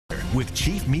with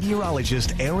Chief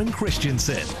Meteorologist Erin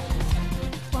Christiansen.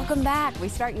 Welcome back. We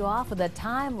start you off with a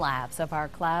time lapse of our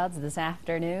clouds this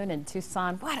afternoon in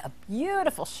Tucson. What a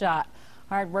beautiful shot.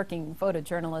 Hard-working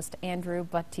photojournalist Andrew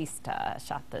Batista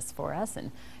shot this for us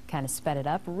and kind of sped it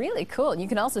up. Really cool. And you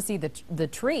can also see the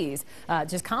trees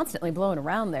just constantly blowing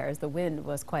around there as the wind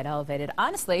was quite elevated.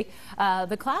 Honestly,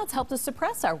 the clouds helped us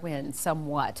suppress our wind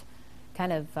somewhat,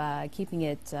 kind of keeping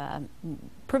it,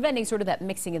 preventing sort of that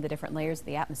mixing of the different layers of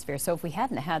the atmosphere. So if we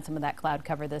hadn't had some of that cloud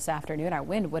cover this afternoon, our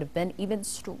wind would have been even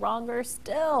stronger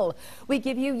still. We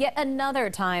give you yet another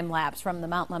time lapse from the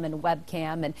Mount Lemmon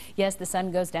webcam. And yes, the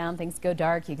sun goes down, things go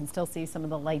dark. You can still see some of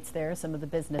the lights there, some of the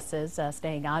businesses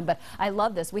staying on. But I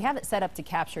love this. We have it set up to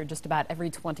capture just about every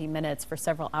 20 minutes for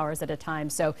several hours at a time.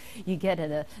 So you get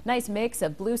a nice mix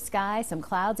of blue sky, some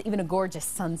clouds, even a gorgeous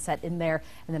sunset in there.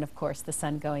 And then, of course, the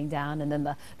sun going down and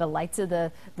then the lights of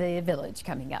the village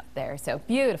coming up there. So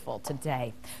beautiful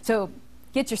today. So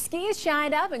get your skis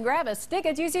shined up and grab a stick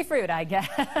of juicy fruit, I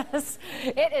guess.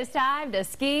 It is time to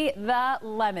ski the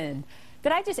lemon.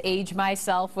 Did I just age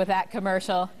myself with that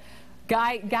commercial?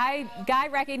 Guy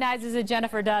recognizes it,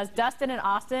 Jennifer does. Dustin and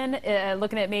Austin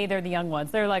looking at me, they're the young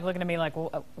ones. They're like looking at me like,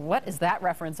 what is that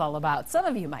reference all about? Some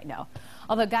of you might know.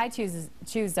 Although Guy choose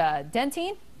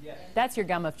Dentine? Yes. That's your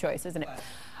gum of choice, isn't it?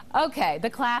 Okay, the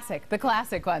classic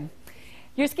one.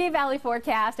 Your Ski Valley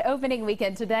forecast opening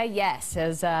weekend today, yes,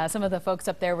 as some of the folks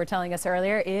up there were telling us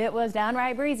earlier, it was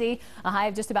downright breezy, a high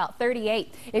of just about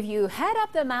 38. If you head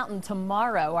up the mountain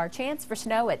tomorrow, our chance for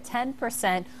snow at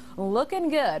 10%, looking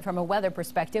good from a weather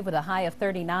perspective with a high of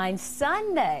 39.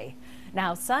 Sunday.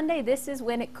 Now, Sunday, this is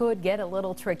when it could get a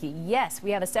little tricky. Yes,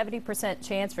 we have a 70%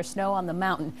 chance for snow on the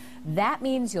mountain. That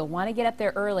means you'll want to get up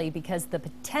there early because the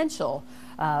potential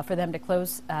for them to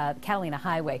close Catalina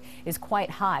Highway is quite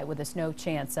high with a snow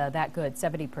chance that good,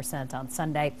 70% on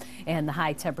Sunday, and the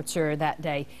high temperature that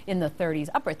day in the 30s,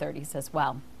 upper 30s as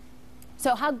well.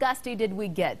 So how gusty did we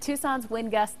get? Tucson's wind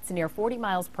gusts near 40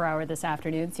 miles per hour this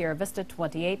afternoon. Sierra Vista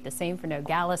 28, the same for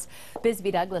Nogales.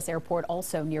 Bisbee Douglas Airport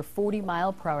also near 40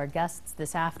 mile per hour gusts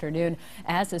this afternoon.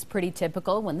 As is pretty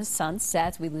typical, when the sun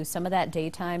sets, we lose some of that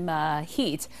daytime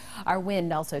heat. Our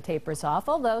wind also tapers off,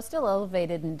 although still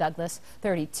elevated in Douglas,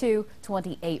 32,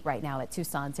 28 right now at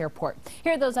Tucson's airport.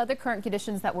 Here are those other current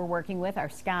conditions that we're working with. Our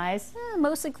skies,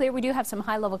 mostly clear. We do have some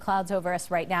high-level clouds over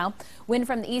us right now. Wind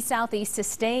from the east-southeast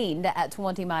sustained at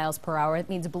 20 miles per hour. It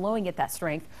means blowing at that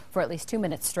strength for at least 2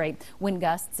 minutes straight. Wind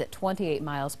gusts at 28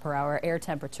 miles per hour. Air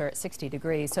temperature at 60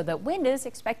 degrees. So the wind is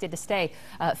expected to stay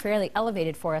fairly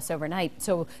elevated for us overnight.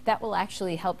 So that will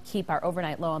actually help keep our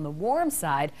overnight low on the warm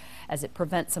side as it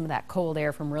prevents some of that cold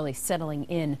air from really settling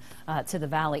in to the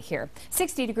valley here.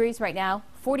 60 degrees right now.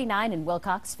 49 in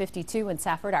Wilcox, 52 in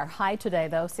Safford. Our high today,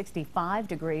 though, 65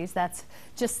 degrees. That's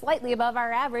just slightly above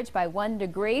our average by 1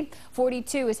 degree.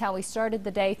 42 is how we started the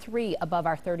day, 3 above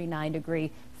our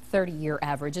 39-degree 30-year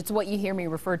average. It's what you hear me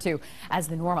refer to as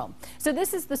the normal. So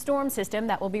this is the storm system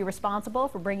that will be responsible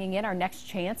for bringing in our next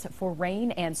chance for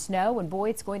rain and snow. And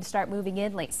boy, it's going to start moving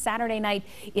in late Saturday night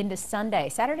into Sunday.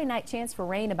 Saturday night chance for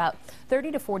rain about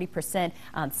 30 to 40%.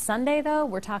 On Sunday, though,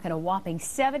 we're talking a whopping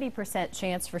 70%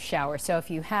 chance for showers. So if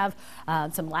you have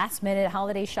some last-minute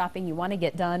holiday shopping you want to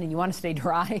get done and you want to stay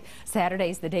dry,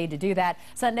 Saturday's the day to do that.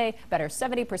 Sunday, better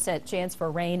 70% chance for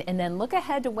rain. And then look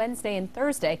ahead to Wednesday and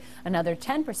Thursday, another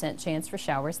 10% chance for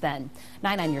showers then.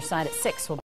 9 on your side at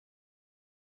 6.